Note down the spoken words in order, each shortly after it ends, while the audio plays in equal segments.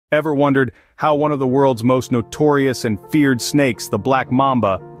Ever wondered how one of the world's most notorious and feared snakes, the Black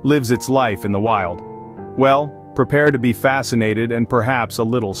Mamba, lives its life in the wild? Well, prepare to be fascinated and perhaps a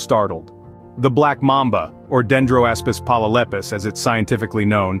little startled. The Black Mamba, or Dendroaspis polylepis as it's scientifically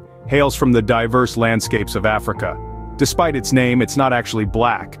known, hails from the diverse landscapes of Africa. Despite its name, it's not actually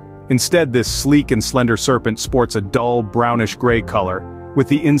black. Instead, this sleek and slender serpent sports a dull, brownish-gray color, with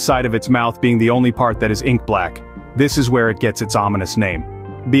the inside of its mouth being the only part that is ink black. This is where it gets its ominous name.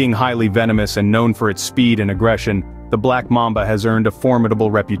 Being highly venomous and known for its speed and aggression, the Black Mamba has earned a formidable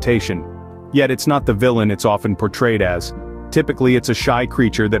reputation. Yet it's not the villain it's often portrayed as. Typically it's a shy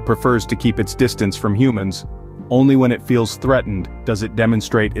creature that prefers to keep its distance from humans. Only when it feels threatened does it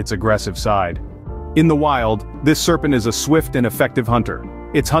demonstrate its aggressive side. In the wild, this serpent is a swift and effective hunter.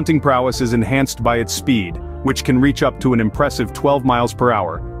 Its hunting prowess is enhanced by its speed, which can reach up to an impressive 12 miles per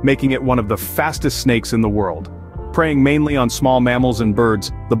hour, making it one of the fastest snakes in the world. Preying mainly on small mammals and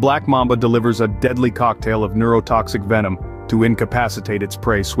birds, the Black Mamba delivers a deadly cocktail of neurotoxic venom to incapacitate its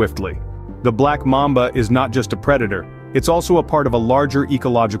prey swiftly. The Black Mamba is not just a predator, it's also a part of a larger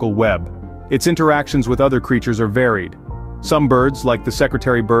ecological web. Its interactions with other creatures are varied. Some birds, like the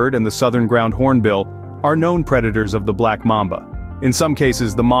secretary bird and the southern ground hornbill, are known predators of the Black Mamba. In some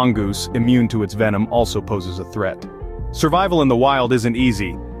cases, the mongoose, immune to its venom, also poses a threat. Survival in the wild isn't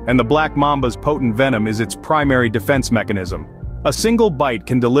easy, and the Black Mamba's potent venom is its primary defense mechanism. A single bite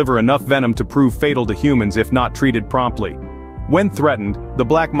can deliver enough venom to prove fatal to humans if not treated promptly. When threatened, the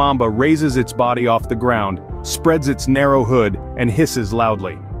Black Mamba raises its body off the ground, spreads its narrow hood, and hisses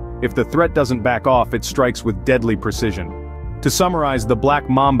loudly. If the threat doesn't back off, it strikes with deadly precision. To summarize, the Black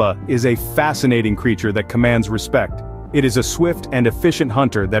Mamba is a fascinating creature that commands respect. It is a swift and efficient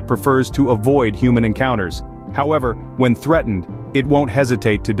hunter that prefers to avoid human encounters. However, when threatened, it won't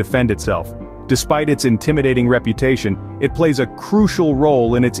hesitate to defend itself. Despite its intimidating reputation, it plays a crucial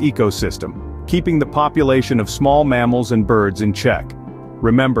role in its ecosystem, keeping the population of small mammals and birds in check.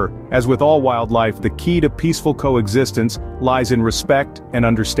 Remember, as with all wildlife, the key to peaceful coexistence lies in respect and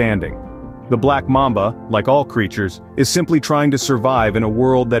understanding. The Black Mamba, like all creatures, is simply trying to survive in a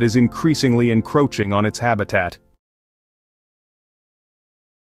world that is increasingly encroaching on its habitat.